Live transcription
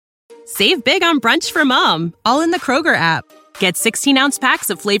Save big on brunch for mom, all in the Kroger app. Get 16-ounce packs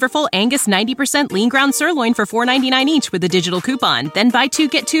of flavorful Angus 90% lean ground sirloin for $4.99 each with a digital coupon. Then buy 2,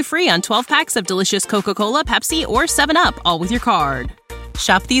 get 2 free on 12 packs of delicious Coca-Cola, Pepsi, or 7-Up, all with your card.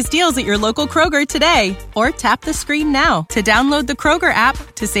 Shop these deals at your local Kroger today, or tap the screen now to download the Kroger app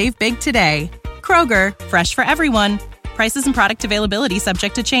to save big today. Kroger, fresh for everyone. Prices and product availability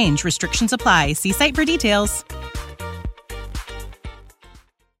subject to change. Restrictions apply. See site for details.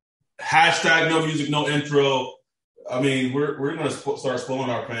 Hashtag no music, no intro. I mean, we're going to start spoiling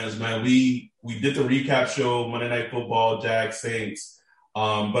our fans, man. We did the recap show, Monday Night Football, Jags Saints.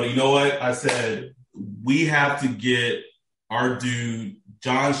 But you know what? I said we have to get our dude,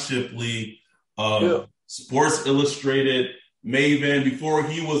 John Shipley, Sports Illustrated maven. Before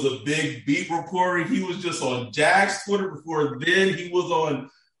he was a big beat reporter, he was just on Jags Twitter. Before then, he was on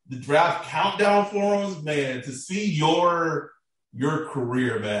the Draft Countdown forums. Man, to see your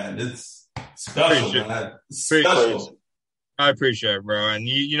career, man, it's special, man. It's special. I appreciate it, bro. And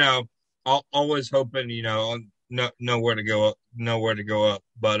you know, always hoping, you know, nowhere to go up,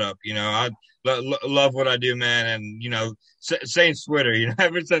 but up. You know, I love what I do, man. And you know, Saints Twitter. You know,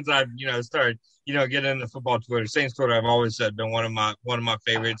 ever since I've started getting into football Twitter, Saints Twitter, I've always said been one of my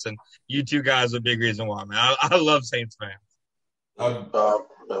favorites. And you two guys are a big reason why, man. I love Saints fans.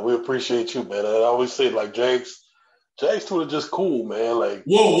 Man, we appreciate you, man. And I always say, like, Jags Twitter just cool, man. Like,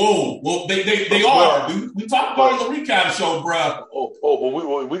 whoa, they are. We talked about it on the recap show, bro.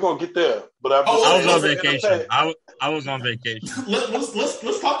 But we gonna get there. But I was on vacation. I was on vacation.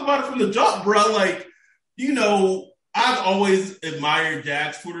 Let's talk about it from the jump, bro. Like, you know, I've always admired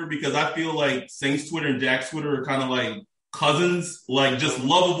Jags Twitter because I feel like Saints Twitter and Jags Twitter are kind of like cousins, like just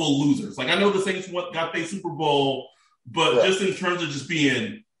lovable losers. Like, I know the Saints got their Super Bowl, but just in terms of just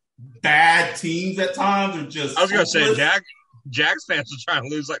being bad teams at times, or just I was gonna say Jags fans are trying to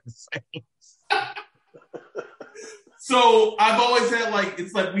lose like the Saints. So I've always had like,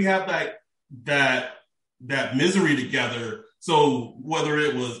 it's like we have that misery together. So whether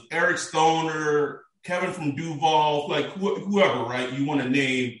it was Eric Stoner, Kevin from Duval, like whoever, right? You want to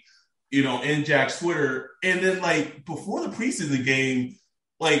name, you know, in Jack's Twitter. And then like before the preseason game,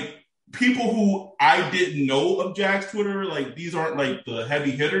 like people who I didn't know of Jack's Twitter, like these aren't like the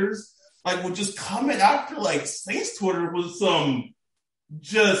heavy hitters, like would just comment after like Saints Twitter was some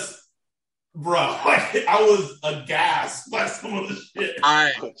just, bro, like I was aghast by some of the shit.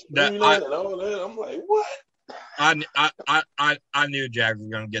 I'm like, what? I knew Jags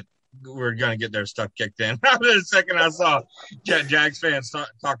were gonna get their stuff kicked in. The second I saw Jags fans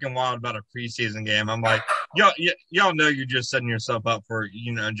talking wild about a preseason game, I'm like, y'all know you're just setting yourself up for,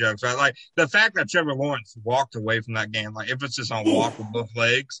 you know, jokes, right? Like the fact that Trevor Lawrence walked away from that game, like if it's just on walk with both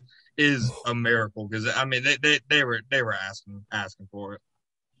legs, is a miracle. Because I mean, they were asking for it.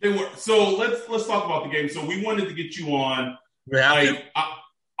 They were. So let's talk about the game. So we wanted to get you on.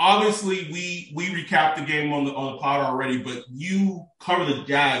 Obviously, we recapped the game on the pod already, but you cover the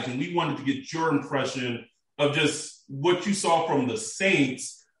Jags, and we wanted to get your impression of just what you saw from the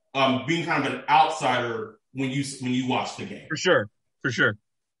Saints, being kind of an outsider when you watched the game. For sure.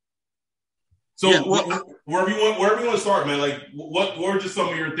 So wherever you want to start, man. Like, what were just some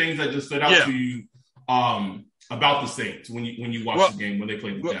of your things that just stood out to you about the Saints when you watched the game when they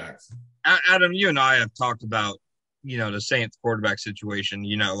played the Jags? Adam, you and I have talked about, you know, the Saints quarterback situation,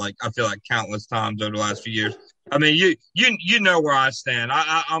 you know, like I feel like countless times over the last few years. I mean, you know where I stand.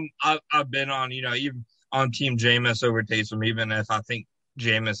 I've been on, you know, even on Team Jameis over Taysom, even if I think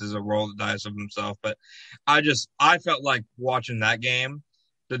Jameis is a roll the dice of himself. But I felt like watching that game,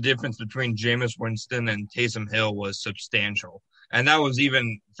 the difference between Jameis Winston and Taysom Hill was substantial. And that was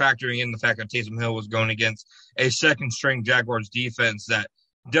even factoring in the fact that Taysom Hill was going against a second string Jaguars defense that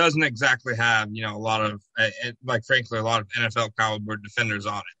doesn't exactly have, you know, a lot of NFL caliber defenders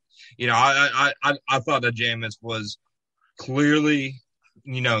on it. You know, I thought that Jameis was clearly,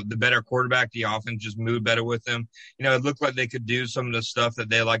 you know, the better quarterback. The offense just moved better with him. You know, it looked like they could do some of the stuff that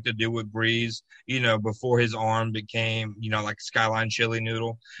they like to do with Breeze, you know, before his arm became, you know, like Skyline chili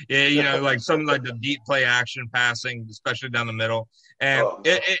noodle. Yeah, you know, like something like the deep play action passing, especially down the middle. And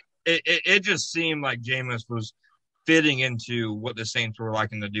it just seemed like Jameis was fitting into what the Saints were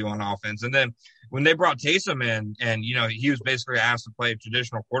liking to do on offense. And then when they brought Taysom in and, you know, he was basically asked to play a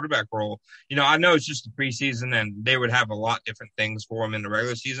traditional quarterback role, you know, I know it's just the preseason and they would have a lot different things for him in the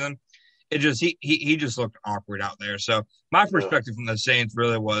regular season. It just, he just looked awkward out there. So my perspective from the Saints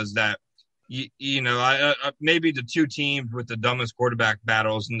really was that, you know, maybe the two teams with the dumbest quarterback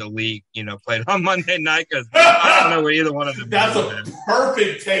battles in the league, you know, played on Monday night because I don't know what either one of them. That's a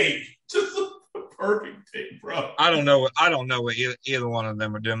perfect take. Just a perfect everything, bro. I don't know what either one of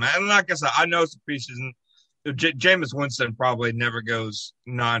them are doing, man. And like I said, I know it's a preseason. Jameis Winston probably never goes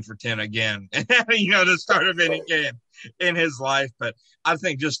 9 for 10 again, the start of any game in his life. But I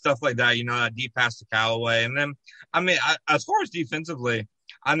think just stuff like that, that deep pass to Callaway. And then, as far as defensively,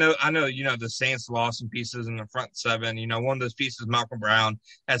 I know, the Saints lost some pieces in the front seven. One of those pieces, Malcolm Brown,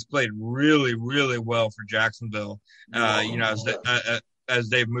 has played really, really well for Jacksonville, as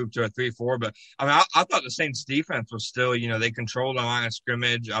they've moved to a 3-4. But, I thought the Saints defense was still, they controlled the line of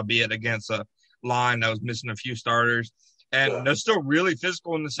scrimmage, albeit against a line that was missing a few starters. And they're still really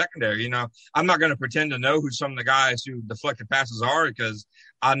physical in the secondary. I'm not going to pretend to know who some of the guys who deflected passes are because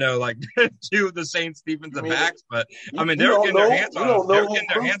I know like 2 of the Saints defensive backs, but they're getting their hands on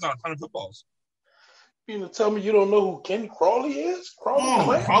a ton of footballs. You mean to tell me you don't know who Kenny Crawley is?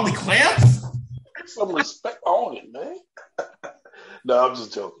 Crawley Clamps? Some respect on it, man. No, I'm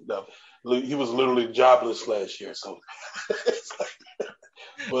just joking. No, he was literally jobless last year, so.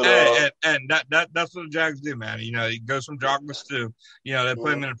 But, and that's what the Jags do, man. He goes from jobless to, they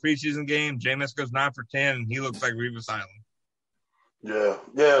put him in a preseason game. Jameis goes 9 for 10, and he looks like Revis Island. Yeah,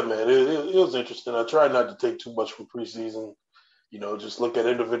 man. It was interesting. I tried not to take too much from preseason. Just look at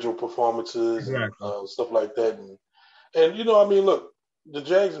individual performances and stuff like that. And look, the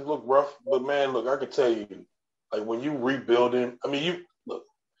Jags look rough, but man, look, I can tell you, like when you rebuilding,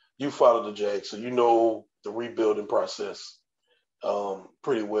 you follow the Jags, so you know the rebuilding process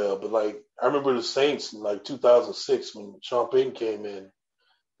pretty well. But like I remember the Saints in like 2006 when Sean Payton came in,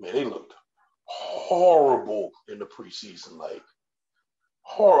 man, they looked horrible in the preseason. Like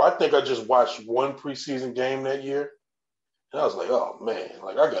horrible. I think I just watched one preseason game that year. And I was like, oh man,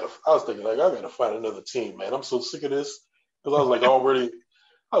 like I gotta find another team, man. I'm so sick of this. Because I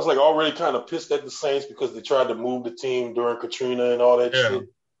was already kind of pissed at the Saints because they tried to move the team during Katrina and all that shit.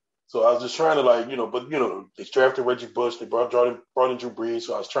 So I was just trying to they drafted Reggie Bush, they brought in Drew Brees,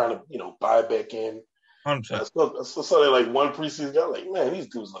 so I was trying to, buy back in. I saw they like one preseason guy, like, man, these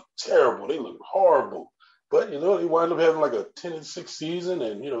dudes look terrible. They look horrible. But, they wound up having like a 10-6 season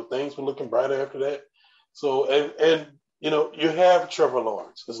and, things were looking brighter after that. So, and you have Trevor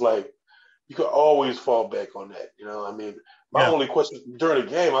Lawrence. It's like, you could always fall back on that. My only question during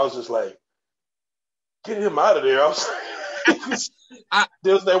the game, I was just like, get him out of there. I was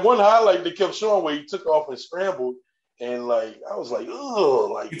there was that one highlight they kept showing where he took off and scrambled, and like I was like,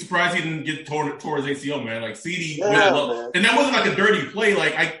 ugh. Like, I'm surprised he didn't get tore his ACL, man. Like CD, and that wasn't like a dirty play.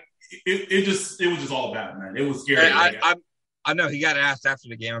 Like it was just all bad, man. It was scary. I know he got asked after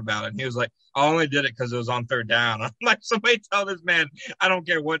the game about it, and he was like, I only did it because it was on 3rd down. I'm like, somebody tell this man, I don't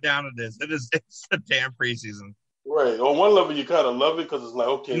care what down it is. It's a damn preseason. Right. On one level, you kind of love it because it's like,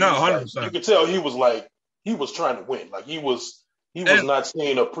 okay. No, 100%. Like, you could tell he was trying to win. Like he was not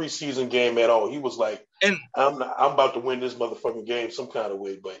seeing a preseason game at all. He was like, I'm about to win this motherfucking game some kind of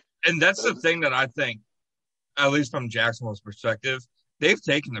way. And that's the thing that I think, at least from Jacksonville's perspective, they've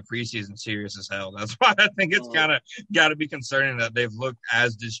taken the preseason serious as hell. That's why I think it's kind of got to be concerning that they've looked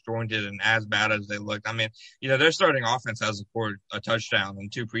as disjointed and as bad as they looked. Their starting offense has scored a touchdown in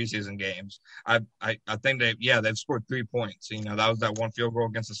 2 preseason games. I think they've scored 3 points. That was that one field goal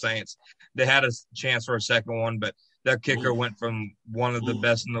against the Saints. They had a chance for a second one, but that kicker went from one of the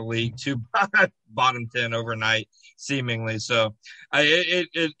best in the league to bottom 10 overnight, seemingly. So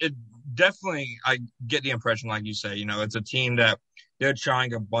it definitely, I get the impression, like you say, it's a team that they're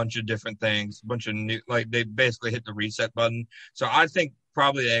trying a bunch of different things, a bunch of new, like they basically hit the reset button. So I think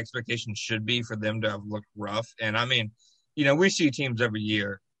probably the expectation should be for them to have looked rough. And we see teams every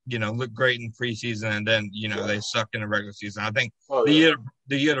year, look great in preseason and then, they suck in the regular season. I think the year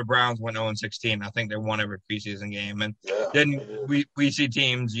the Browns went 0-16, I think they won every preseason game. And then we see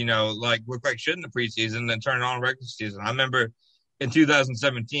teams, like look like shit in the preseason and then turn it on regular season. I remember in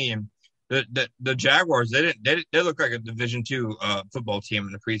 2017, the Jaguars, they look like a Division II football team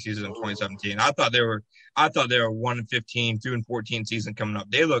in the preseason in 2017. I thought they were 1-15, 2-14 season coming up.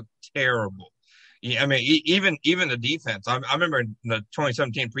 They look terrible. Even the defense. I remember in the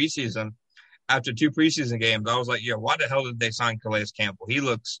 2017 preseason, after 2 preseason games, I was like, why the hell did they sign Calais Campbell? He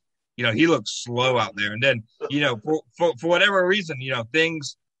looks slow out there. And then, for whatever reason,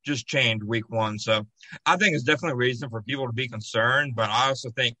 things just changed week 1. So I think it's definitely a reason for people to be concerned. But I also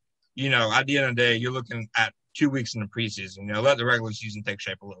think, at the end of the day, you're looking at 2 weeks in the preseason. Let the regular season take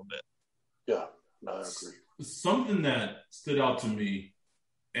shape a little bit. Yeah, no, I agree. Something that stood out to me,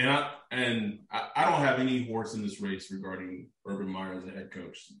 and I don't have any horse in this race regarding Urban Meyer as a head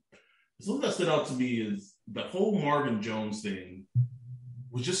coach. Something that stood out to me is the whole Marvin Jones thing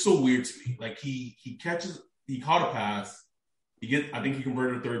was just so weird to me. Like he caught a pass, I think he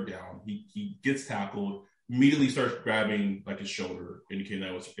converted a third down. He gets tackled, immediately starts grabbing like his shoulder, indicating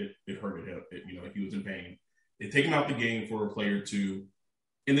that it hurted him. He was in pain. They take him out the game for a play or two,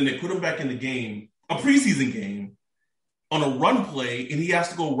 and then they put him back in the game, a preseason game, on a run play, and he has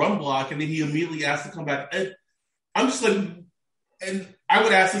to go run block, and then he immediately has to come back. And I'm just like, and I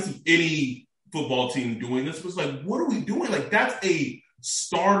would ask this of any football team doing this, was like, what are we doing? Like, that's a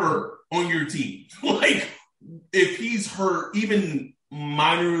starter on your team. Like, if he's hurt, even a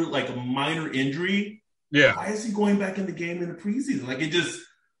minor injury, why is he going back in the game in the preseason? Like, it just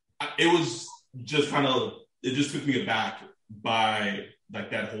took me aback by like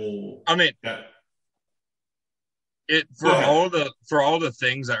that whole. I mean, all the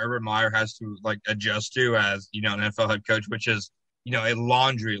things that Urban Meyer has to like adjust to as an NFL head coach, which is a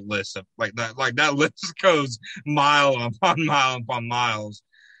laundry list of like that list goes mile upon mile upon miles.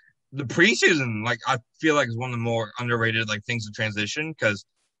 The preseason, like, I feel like is one of the more underrated like things to transition, because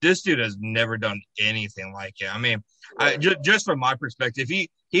this dude has never done anything like it. I mean, just from my perspective, he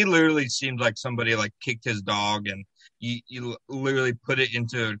literally seemed like somebody like kicked his dog and he literally put it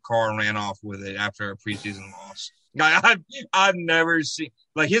into a car and ran off with it after a preseason loss. I've never seen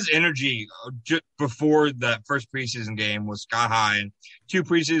like his energy just before that first preseason game was sky high, and 2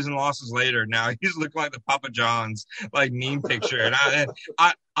 preseason losses later, now he's looking like the Papa John's like meme picture, and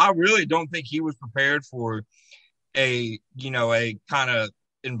I really don't think he was prepared for a kind of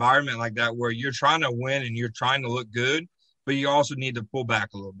environment like that where you're trying to win and you're trying to look good, but you also need to pull back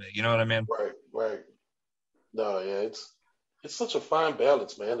a little bit. You know what I mean? Right. No, yeah, it's such a fine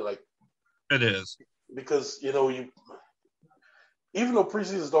balance, man. Like, it is. Because you even though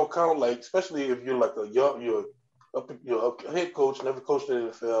preseasons don't count, like especially if you're like you're a head coach, never coached in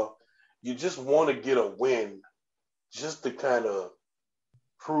the NFL, you just want to get a win, just to kind of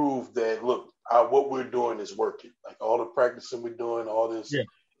prove that look, what we're doing is working. Like all the practicing we're doing, all this,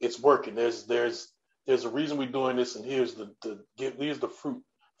 it's working. There's a reason we're doing this, and here's the fruit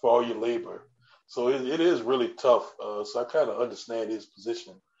for all your labor. So it is really tough. So I kind of understand his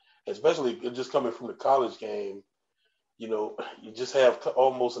position. Especially just coming from the college game, you just have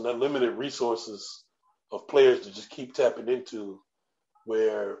almost an unlimited resources of players to just keep tapping into,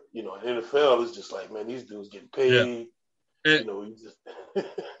 where, in NFL is just like, man, these dudes getting paid. I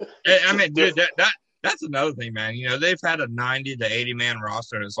mean, dude, that's another thing, man. They've had a 90 to 80 man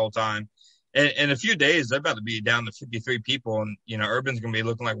roster this whole time. In a few days, they're about to be down to 53 people, and Urban's gonna be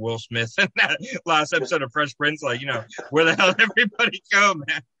looking like Will Smith in that last episode of Fresh Prince. Like, where the hell did everybody go,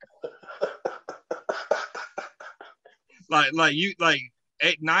 man? like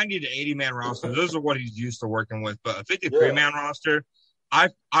 90 to 80 man roster. Those are what he's used to working with. But a 53 man roster, I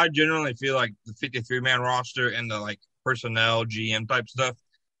generally feel like the 53 man roster and the like personnel GM type stuff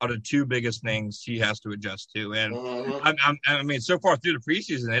are the 2 biggest things he has to adjust to. And I mean, so far through the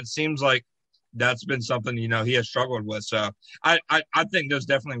preseason, it seems like that's been something he has struggled with. So I think there's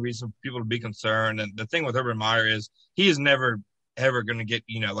definitely reason for people to be concerned. And the thing with Urban Meyer is he is never ever going to get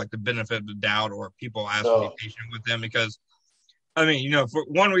like the benefit of the doubt, or people ask to be patient with them, because I mean, for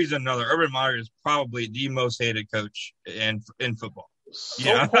one reason or another, Urban Meyer is probably the most hated coach in football.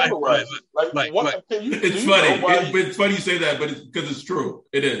 So polarized. It's funny. It's funny you say that, but it's because it's true.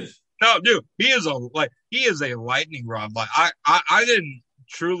 It is. No, dude, he is a lightning rod. Like I didn't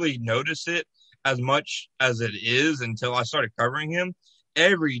truly notice it as much as it is until I started covering him.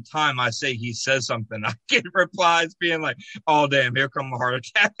 Every time I say he says something, I get replies being like, "Oh damn, here come a heart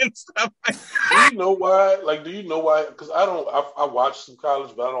attack" and stuff like that. Do you know why? Because I watch some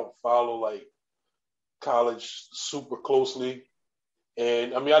college, but I don't follow like college super closely.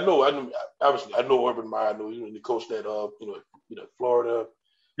 And I mean, I know Urban Meyer. I know he coached at Florida.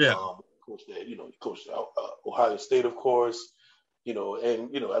 Yeah. He coached at Ohio State, of course. And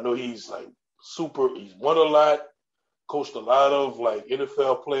I know he's like he's won a lot. Coached a lot of like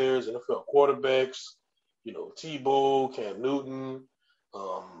NFL players, NFL quarterbacks, Tebow, Cam Newton,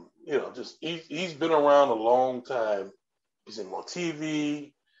 just he's been around a long time. He's been on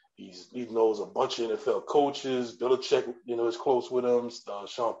TV. He knows a bunch of NFL coaches. Belichick, is close with him.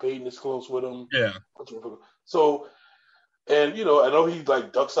 Sean Payton is close with him. Yeah. So, and I know he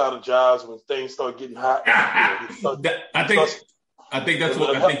like ducks out of jobs when things start getting hot. I think that's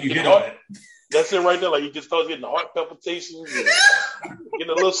what I think you hit on it. That's it right there. Like, he just starts getting heart palpitations and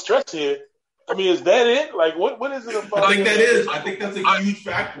getting a little stress here. I mean, is that it? Like, what is it about? I think that's a huge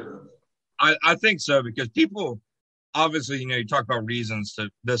factor. I think so, because people, obviously, you talk about reasons to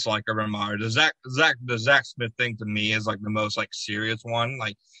dislike Urban Meyer. The Zach Smith thing to me is like the most like serious one.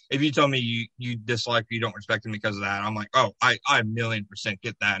 Like, if you tell me you dislike, you don't respect him because of that, I'm like, oh, I 1,000,000%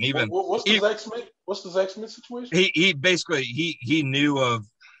 get that. And even what's the Zach Smith? What's the Zach Smith situation? He basically he knew of.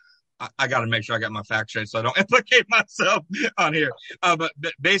 I got to make sure I got my facts straight so I don't implicate myself on here. But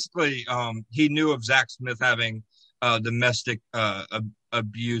basically, he knew of Zach Smith having domestic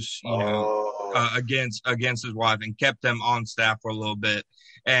abuse, against his wife, and kept him on staff for a little bit.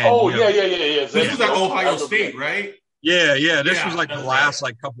 And yeah. This was at Ohio State, right? Yeah. This was like the last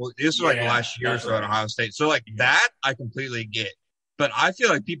couple. This was like the last year or so at Ohio State. So that I completely get. But I feel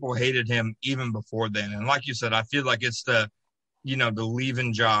like people hated him even before then. And like you said, I feel like it's the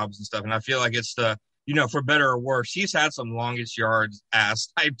leaving jobs and stuff. And I feel like it's the, for better or worse, he's had some longest yards ass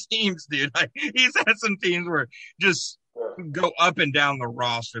type teams, dude. Like he's had some teams where just go up and down the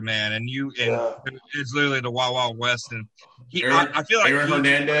roster, man. And it's literally the Wild Wild West. And I feel like Aaron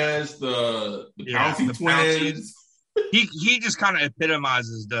Hernandez, the Pouncey twins. He just kind of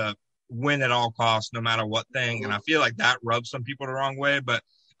epitomizes the win at all costs, no matter what thing. And I feel like that rubs some people the wrong way. But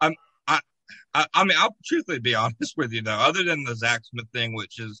I mean, I'll truthfully be honest with you, though. Other than the Zach Smith thing,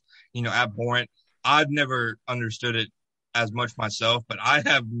 which is, abhorrent, I've never understood it as much myself. But I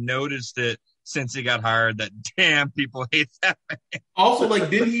have noticed it since he got hired that, damn, people hate that man. Also,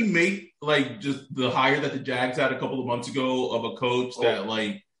 didn't he make, just the hire that the Jags had a couple of months ago of a coach that,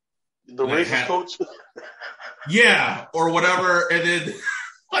 the racist coach? Yeah, or whatever. And then,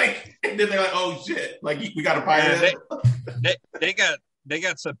 and then they're like, oh, shit. We got to fire him. They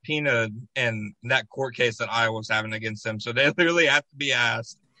got subpoenaed in that court case that Iowa's having against them. So they literally have to be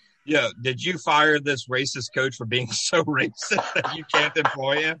asked, did you fire this racist coach for being so racist that you can't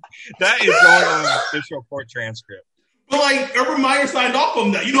employ him? That is going on an official court transcript. But Urban Meyer signed off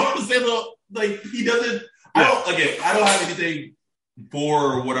on that. You know what I'm saying? He doesn't. Yeah. I don't have anything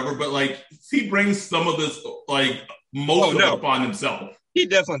for or whatever, but he brings some of this most of it upon himself. He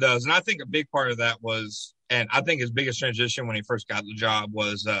definitely does, and I think a big part of that was. And I think his biggest transition when he first got the job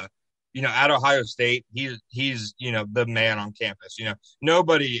was, at Ohio State, he's the man on campus.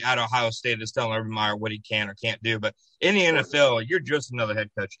 Nobody at Ohio State is telling Urban Meyer what he can or can't do. But in the NFL, you're just another head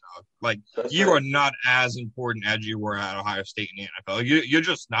coach now. You are not as important as you were at Ohio State in the NFL. You're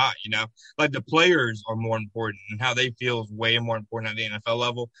just not, the players are more important, and how they feel is way more important at the NFL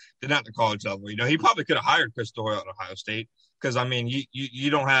level than at the college level. He probably could have hired Chris Doyle at Ohio State because, I mean, you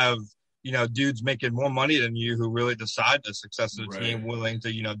don't have – dudes making more money than you who really decide the success of the team willing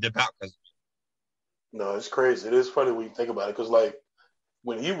to, dip out because. No, it's crazy. It is funny when you think about it because,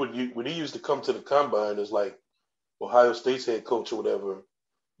 when he used to come to the combine as Ohio State's head coach or whatever,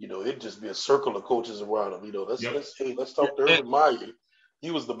 it'd just be a circle of coaches around him. Let's talk to Urban Meyer.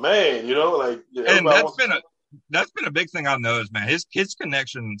 He was the man, and that's been a big thing I've noticed, man. His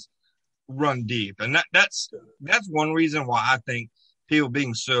connections run deep, and that's one reason why I think people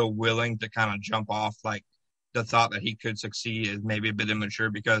being so willing to kind of jump off the thought that he could succeed is maybe a bit immature,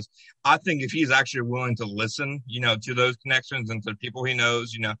 because I think if he's actually willing to listen, to those connections and to people he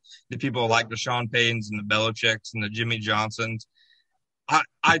knows, the people like the Sean Paytons and the Belichicks and the Jimmy Johnsons,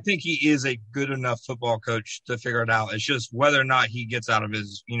 I think he is a good enough football coach to figure it out. It's just whether or not he gets out of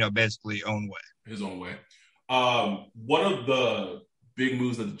his, basically own way. His own way. One of the big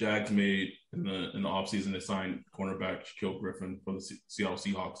moves that the Jags made in the offseason, they signed cornerback Shaquill Griffin for the Seattle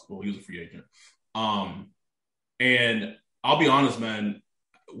Seahawks. Well, he was a free agent. And I'll be honest, man,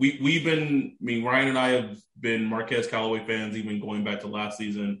 Ryan and I have been Marquez Callaway fans even going back to last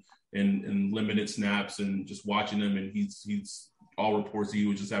season in limited snaps and just watching him. And he's all reports he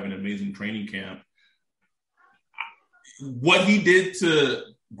was just having an amazing training camp. What he did to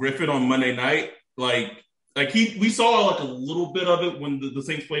Griffin on Monday night, we saw a little bit of it when the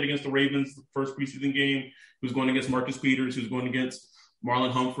Saints played against the Ravens the first preseason game. He was going against Marcus Peters, he was going against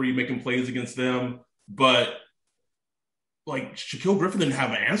Marlon Humphrey, making plays against them. But Shaquill Griffin didn't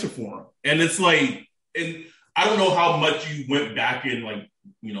have an answer for him. And it's and I don't know how much you went back in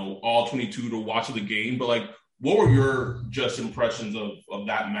all 22 to watch the game, but what were your just impressions of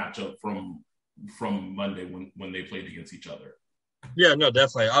that matchup from Monday when they played against each other? Yeah, no,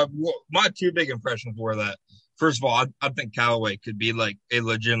 definitely. My two big impressions were that, first of all, I think Callaway could be a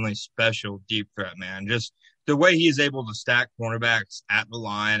legitimately special deep threat, man. Just the way he's able to stack cornerbacks at the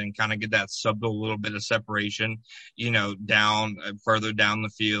line and kind of get that subtle little bit of separation, down further down the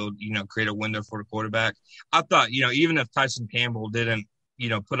field, create a window for the quarterback. I thought, even if Tyson Campbell didn't,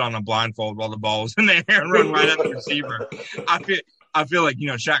 put on a blindfold while the ball was in the air and run right at the receiver, I feel like,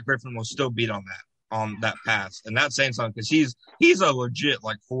 Shaq Griffin will still beat on that pass. And that's saying something because he's a legit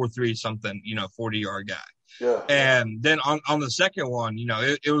 4.3 something, 40-yard guy. Yeah. And then on the second one,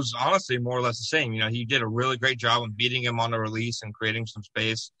 it was honestly more or less the same. He did a really great job of beating him on the release and creating some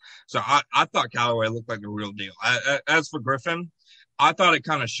space. So I thought Callaway looked like the real deal. As for Griffin, I thought it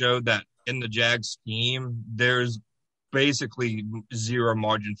kind of showed that in the Jags scheme, there's basically zero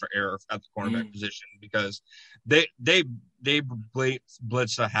margin for error at the cornerback position because they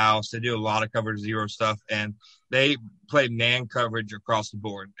blitz the house. They do a lot of cover zero stuff, and they play man coverage across the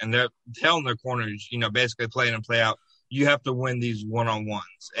board. And they're telling their corners, basically play in and play out. You have to win these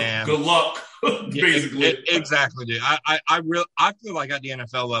one-on-ones. And good luck, basically. Exactly, dude. I feel like at the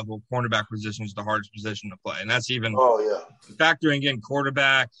NFL level, cornerback position is the hardest position to play, and that's even factoring in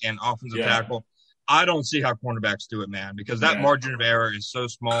quarterback and offensive tackle. I don't see how cornerbacks do it, man, because that margin of error is so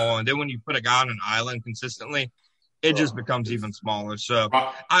small. And then when you put a guy on an island consistently, it just becomes even smaller. So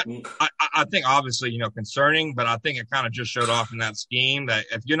I think obviously, concerning, but I think it kind of just showed off in that scheme that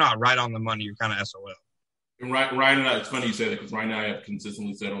if you're not right on the money, you're kind of SOL. And Ryan and I, it's funny you say that because Ryan and I have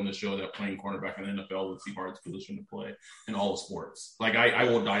consistently said on this show that playing cornerback in the NFL is the hardest position to play in all sports. Like I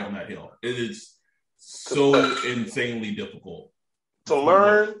will die on that hill. It is so insanely difficult. To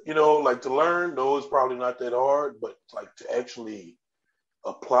learn, to learn, no, it's probably not that hard, but like to actually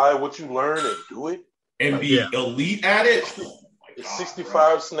apply what you learn and do it. And be elite at it. It's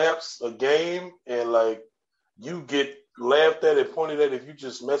 65 snaps a game, and like you get laughed at and pointed at if you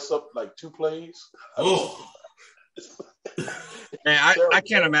just mess up like 2 plays. Man, I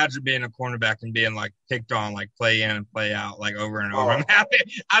can't imagine being a cornerback and being like picked on, like play in and play out, like over and over.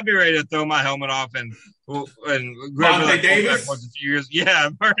 I'd be ready to throw my helmet off and grab like Davis once a few years. Yeah,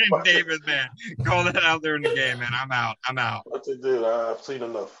 Vernon Davis, man, call that out there in the game, man. I'm out. What to do? I've seen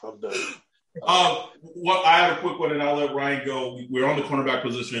enough. I'm done. I have a quick one, and I'll let Ryan go. We're on the cornerback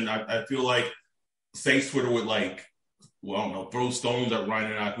position. I feel like Saints Twitter would throw stones at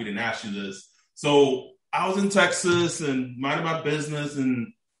Ryan and I if we didn't ask you this. So I was in Texas and minding my business,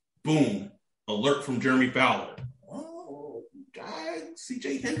 and boom, alert from Jeremy Fowler. Oh, guy,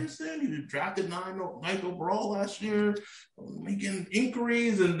 CJ Henderson, he was drafted 9th overall last year, making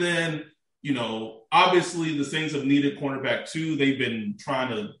inquiries. And then, obviously the Saints have needed cornerback too. They've been trying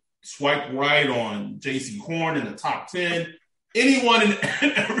to swipe right on J.C. Horn in the top 10. Anyone and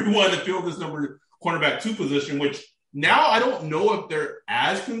everyone to fill this number cornerback 2 position, which now I don't know if they're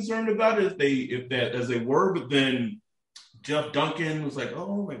as concerned about it as they were, but then Jeff Duncan was like,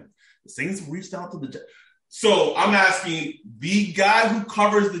 the Saints reached out to the Jags. So I'm asking the guy who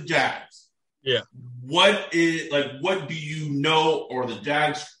covers the Jags. Yeah. What do you know, or the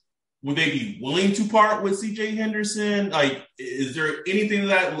Jags, would they be willing to part with CJ Henderson? Like, is there anything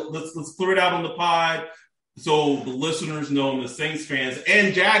that let's clear it out on the pod so the listeners know and the Saints fans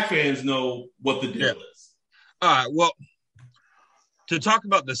and Jag fans know what the deal is? All right. Well, to talk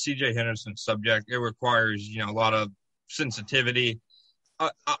about the C.J. Henderson subject, it requires, a lot of sensitivity.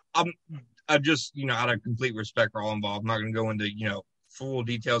 I'm just, out of complete respect for all involved, I'm not going to go into, full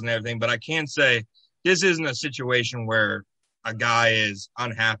details and everything, but I can say this isn't a situation where a guy is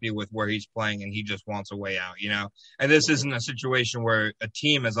unhappy with where he's playing and he just wants a way out, and this isn't a situation where a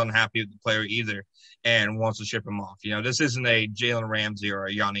team is unhappy with the player either and wants to ship him off. This isn't a Jalen Ramsey or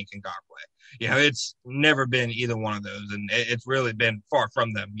a Yannick Ngakoue. It's never been either one of those, and it's really been far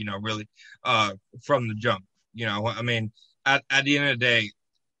from them, really from the jump. At the end of the day,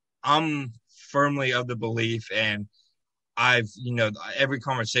 I'm firmly of the belief, and I've, every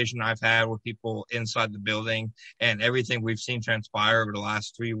conversation I've had with people inside the building and everything we've seen transpire over the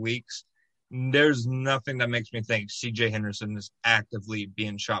last 3 weeks, there's nothing that makes me think C.J. Henderson is actively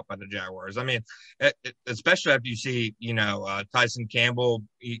being shot by the Jaguars. I mean, especially after you see, Tyson Campbell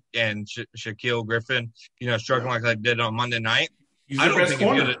and Shaquille Griffin, struggling like they did on Monday night. I don't think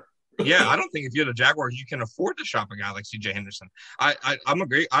if you're the Jaguars, you can afford to shop a guy like C.J. Henderson. I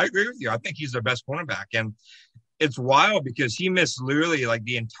agree with you. I think he's their best cornerback. And it's wild because he missed literally like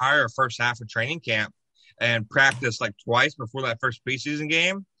the entire first half of training camp and practiced like twice before that first preseason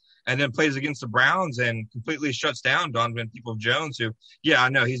game. And then plays against the Browns and completely shuts down Donovan Peoples-Jones, who, I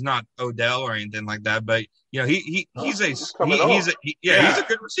know he's not Odell or anything like that, but he's a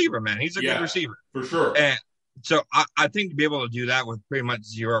good receiver, man. He's a good receiver for sure. And so I think to be able to do that with pretty much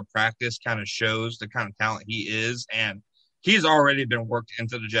zero practice kind of shows the kind of talent he is, and he's already been worked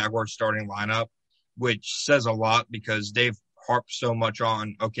into the Jaguars starting lineup, which says a lot because they've harped so much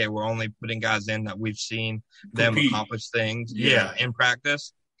on, okay, we're only putting guys in that we've seen them accomplish things in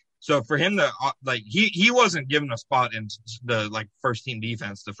practice. So for him to he wasn't given a spot in the first team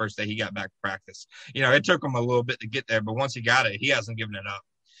defense the first day he got back to practice. It took him a little bit to get there, but once he got it, he hasn't given it up.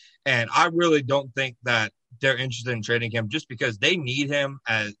 And I really don't think that they're interested in trading him just because they need him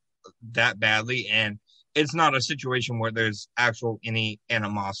that badly. And it's not a situation where there's any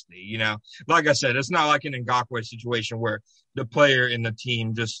animosity, Like I said, it's not like an Ngakoue situation where the player and the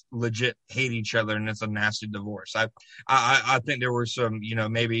team just legit hate each other and it's a nasty divorce. I think there were some,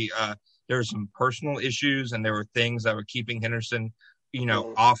 maybe there were some personal issues and there were things that were keeping Henderson,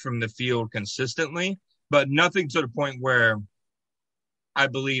 off from the field consistently, but nothing to the point where I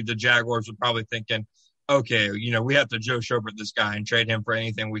believe the Jaguars were probably thinking, okay, we have to Joe Schobert this guy and trade him for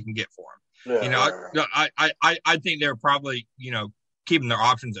anything we can get for him. Yeah, I think they're probably, keeping their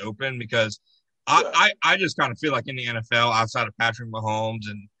options open because I just kind of feel like in the NFL, outside of Patrick Mahomes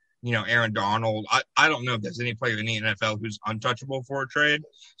and, Aaron Donald, I don't know if there's any player in the NFL who's untouchable for a trade.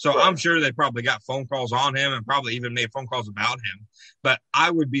 So I'm sure they probably got phone calls on him and probably even made phone calls about him. But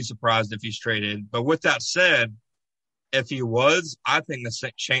I would be surprised if he's traded. But with that said, if he was, I think the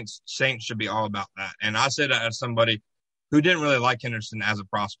Saints should be all about that. And I say that as somebody who didn't really like Henderson as a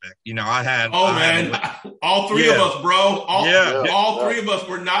prospect. All three of us, bro. All three of us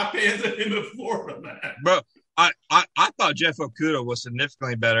were not fans of him before, man. Bro, I thought Jeff Okudah was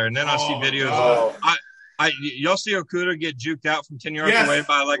significantly better, and then I see videos. Y'all see Okudah get juked out from 10 yards away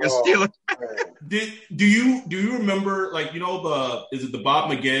by like a Steeler. Do you remember is it the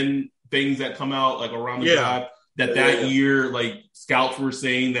Bob McGinn things that come out like around the draft that year like scouts were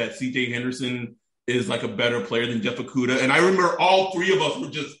saying that CJ Henderson is like a better player than Jeff Okudah, and I remember all three of us were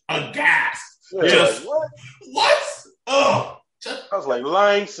just aghast. Just what? Oh. I was like,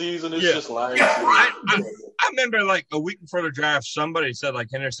 lying season is just lying season. I remember like a week before the draft, somebody said like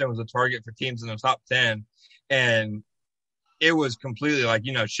Henderson was a target for teams in the top 10, and it was completely like,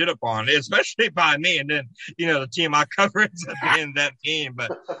 shit upon it, especially by me. And then, the team I covered in that team.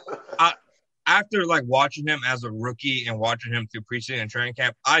 But after like watching him as a rookie and watching him through preseason and training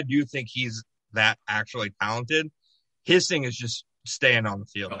camp, I do think he's that actually talented. His thing is just staying on the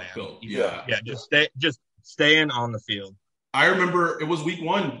field, man. Just staying on the field. I remember it was week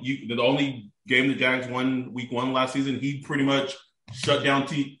one. The only game the Jags won week one last season, he pretty much shut down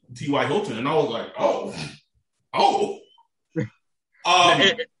T.Y. Hilton. And I was like,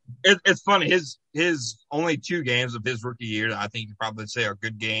 It's funny. His only 2 games of his rookie year that I think you probably say are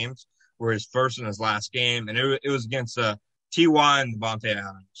good games were his first and his last game. And it was against T.Y. and Devontae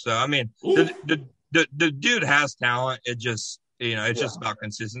Adams. So, I mean, the dude has talent. It just – it's just about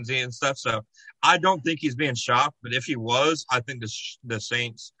consistency and stuff. So I don't think he's being shocked, but if he was, I think the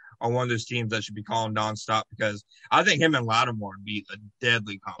Saints are one of those teams that should be calling nonstop because I think him and Lattimore would be a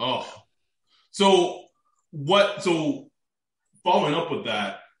deadly combo. So following up with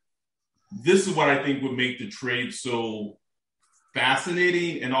that, this is what I think would make the trade so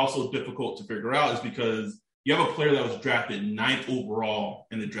fascinating and also difficult to figure out is because you have a player that was drafted 9th overall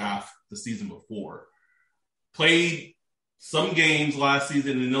in the draft the season before, played some games last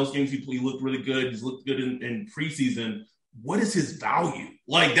season, and in those games he looked really good. He's looked good in preseason. What is his value?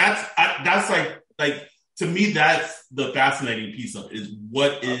 Like that's like to me that's the fascinating piece of it is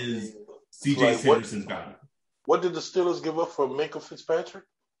what is CJ Henderson's value? What did the Steelers give up for Minkah Fitzpatrick?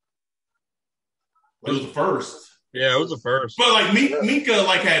 It was the first. Yeah, it was the first. But like Minkah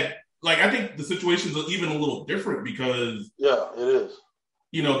had I think the situation is even a little different because it is.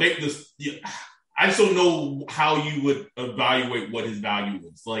 I just don't know how you would evaluate what his value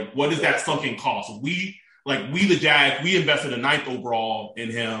is. Like, what is that sunken cost? We the Jags, we invested a 9th overall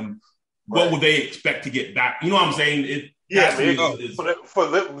in him. What would they expect to get back? You know what I'm saying? For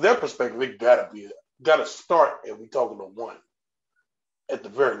their perspective, it gotta start, and we talking to 1 at the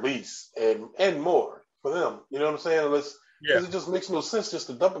very least, and more for them. You know what I'm saying? Because it just makes no sense just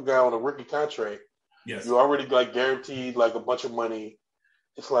to dump a guy on a rookie contract. Yes, you already guaranteed a bunch of money.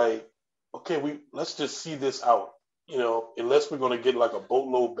 It's like, okay, let's just see this out, unless we're going to get a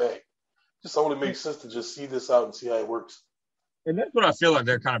boatload back. Just only makes sense to just see this out and see how it works. And that's what I feel like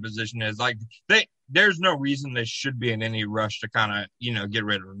their kind of position is. Like, there's no reason they should be in any rush to kind of, get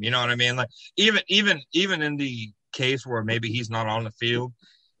rid of him. You know what I mean? Like, even in the case where maybe he's not on the field,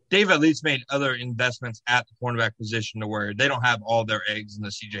 they've at least made other investments at the cornerback position to where they don't have all their eggs in the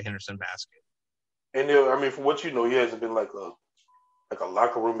CJ Henderson basket. And, from what you know, he hasn't been like a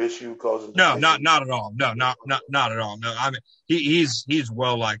locker room issue causing. No, not at all. No, not at all. No, I mean he's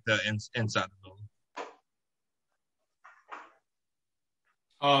well like the inside the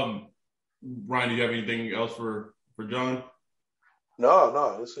building. Ryan, do you have anything else for John?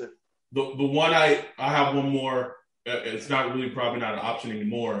 No, that's it. The one I have one more. It's not really probably not an option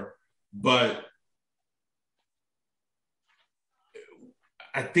anymore, but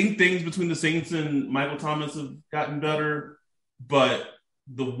I think things between the Saints and Michael Thomas have gotten better. But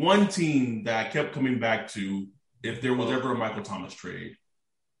the one team that I kept coming back to, if there was ever a Michael Thomas trade,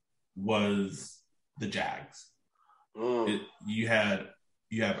 was the Jags. You have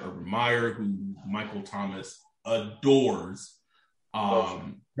Urban Meyer, who Michael Thomas adores.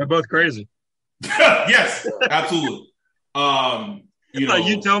 They're both crazy. Yes, absolutely. You know,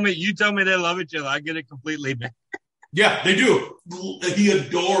 you tell me they love each other. I get it completely, man. Yeah, they do. He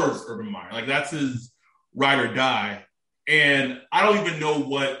adores Urban Meyer. Like, that's his ride or die. And I don't even know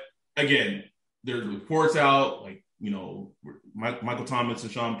what, again, there's reports out, like, you know, Michael Thomas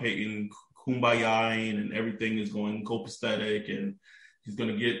and Sean Payton kumbayaing and everything is going copacetic and he's going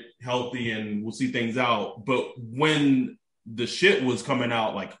to get healthy and we'll see things out. But when the shit was coming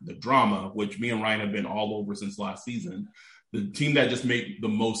out, like the drama, which me and Ryan have been all over since last season, the team that just made the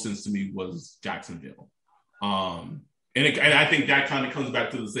most sense to me was Jacksonville. And I think that kind of comes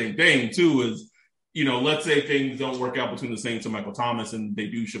back to the same thing too, is, you know, let's say things don't work out between the Saints and Michael Thomas and they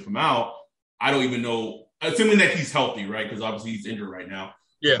do ship him out. I don't even know, assuming that he's healthy, right? Because obviously he's injured right now.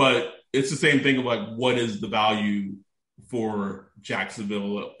 Yeah. But it's the same thing of like, what is the value for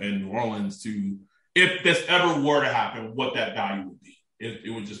Jacksonville and New Orleans to, if this ever were to happen, what that value would be?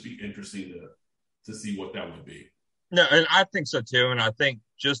 It would just be interesting to see what that would be. No, and I think so too. And I think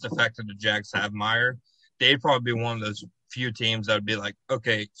just the fact that the Jags have Meyer, they'd probably be one of those few teams that would be like,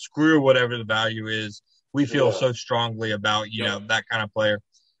 okay, screw whatever the value is. We feel so strongly about, you know, that kind of player.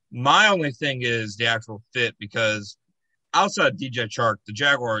 My only thing is the actual fit, because outside DJ Chark, the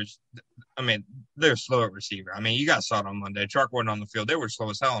Jaguars, I mean, they're slow at receiver. I mean, you guys saw it on Monday. Chark wasn't on the field. They were slow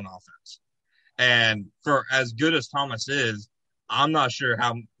as hell on offense. And for as good as Thomas is, I'm not sure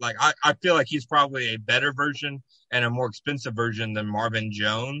how, like, I feel like he's probably a better version and a more expensive version than Marvin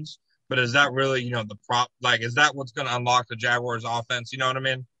Jones. But is that really, you know, the prop? Like, is that what's going to unlock the Jaguars offense? You know what I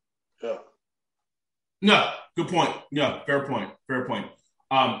mean? Yeah. No, good point. Yeah, fair point. Fair point.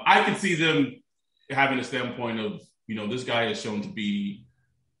 I can see them having a standpoint of, you know, this guy is shown to be,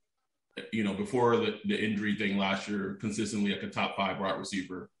 you know, before the injury thing last year, consistently like a top 5 wide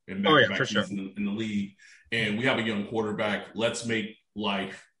receiver in back-to-back seasons in the league. And we have a young quarterback. Let's make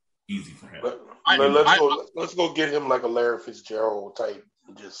life easy for him. Let's go get him like a Larry Fitzgerald type.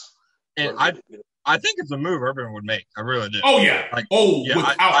 And I think it's a move Urban would make. I really do. Oh, yeah. Like,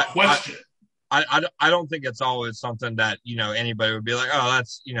 without question. I don't think it's always something that, you know, anybody would be like, oh,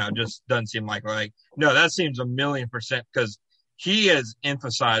 that's, you know, just doesn't seem like, no, that seems 1,000,000%, because he has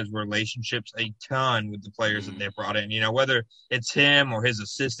emphasized relationships a ton with the players that they brought in, you know, whether it's him or his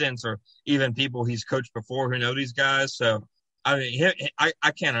assistants or even people he's coached before who know these guys. So, I mean,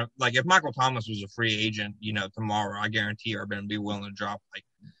 I can't, like, if Michael Thomas was a free agent, you know, tomorrow, I guarantee Urban would be willing to drop, like,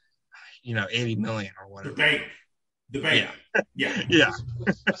 you know, $80 million or whatever. The bank. Yeah. Yeah.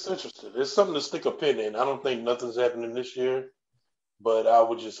 That's interesting. It's something to stick a pin in. I don't think nothing's happening this year, but I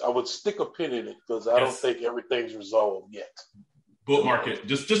would stick a pin in it because I don't think everything's resolved yet. Bookmark it.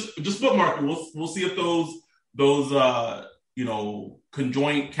 Just bookmark it. We'll see if those you know,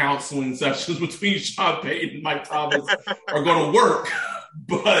 conjoint counseling sessions between Sean Payton and Mike Thomas are going to work.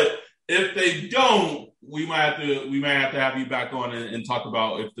 But if they don't, we might have to have you back on and talk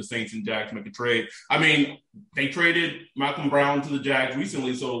about if the Saints and Jags make a trade. I mean, they traded Malcolm Brown to the Jags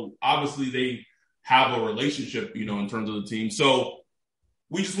recently, so obviously they have a relationship, you know, in terms of the team. So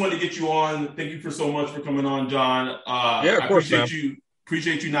we just wanted to get you on. Thank you so much for coming on, John. Of course,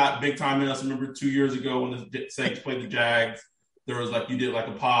 appreciate you not big timing us. I remember 2 years ago when the Saints played the Jags, there was like, you did like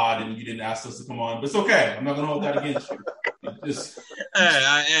a pod and you didn't ask us to come on, but it's okay. I'm not going to hold that against you.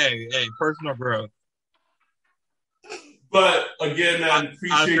 Hey, personal growth. But again, man,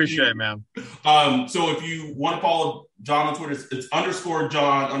 I appreciate it, man. So if you want to follow John on Twitter, it's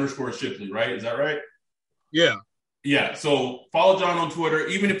 _John_Shipley, right? Is that right? Yeah. Yeah. So follow John on Twitter.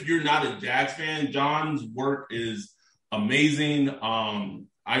 Even if you're not a Jags fan, John's work is amazing. I mean,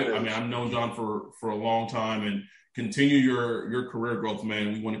 I've known John for a long time, and continue your career growth,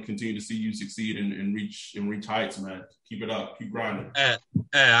 man. We want to continue to see you succeed and reach heights, man. Keep it up. Keep grinding.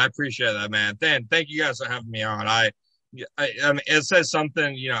 I appreciate that, man. Thank you guys for having me on. I mean, it says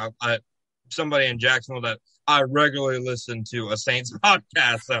something, you know, somebody in Jacksonville that I regularly listen to a Saints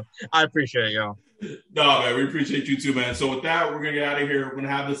podcast. So I appreciate y'all. No, man, we appreciate you too, man. So with that, we're going to get out of here. We're going to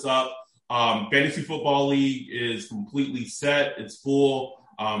have this up. Fantasy Football League is completely set. It's full.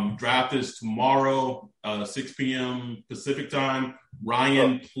 Draft is tomorrow, 6 p.m. Pacific time.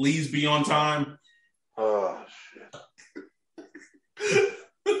 Ryan, please be on time. Oh, shit.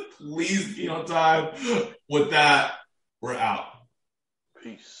 Please be on time. With that, we're out.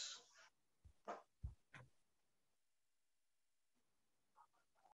 Peace.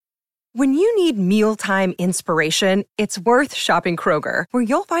 When you need mealtime inspiration, it's worth shopping Kroger, where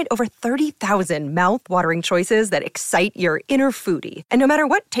you'll find over 30,000 mouth-watering choices that excite your inner foodie. And no matter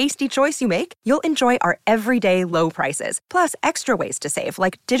what tasty choice you make, you'll enjoy our everyday low prices, plus extra ways to save,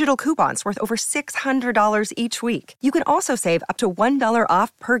 like digital coupons worth over $600 each week. You can also save up to $1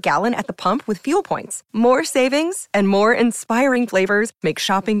 off per gallon at the pump with fuel points. More savings and more inspiring flavors make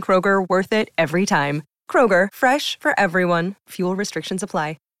shopping Kroger worth it every time. Kroger, fresh for everyone. Fuel restrictions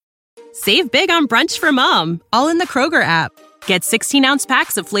apply. Save big on brunch for mom, all in the Kroger app. Get 16-ounce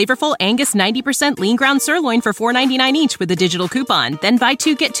packs of flavorful Angus 90% lean ground sirloin for $4.99 each with a digital coupon. Then buy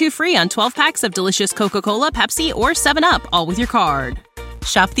 2, get 2 free on 12 packs of delicious Coca-Cola, Pepsi, or 7-Up, all with your card.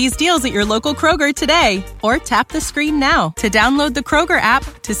 Shop these deals at your local Kroger today, or tap the screen now to download the Kroger app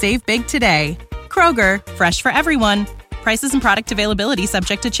to save big today. Kroger, fresh for everyone. Prices and product availability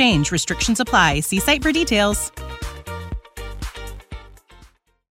subject to change. Restrictions apply. See site for details.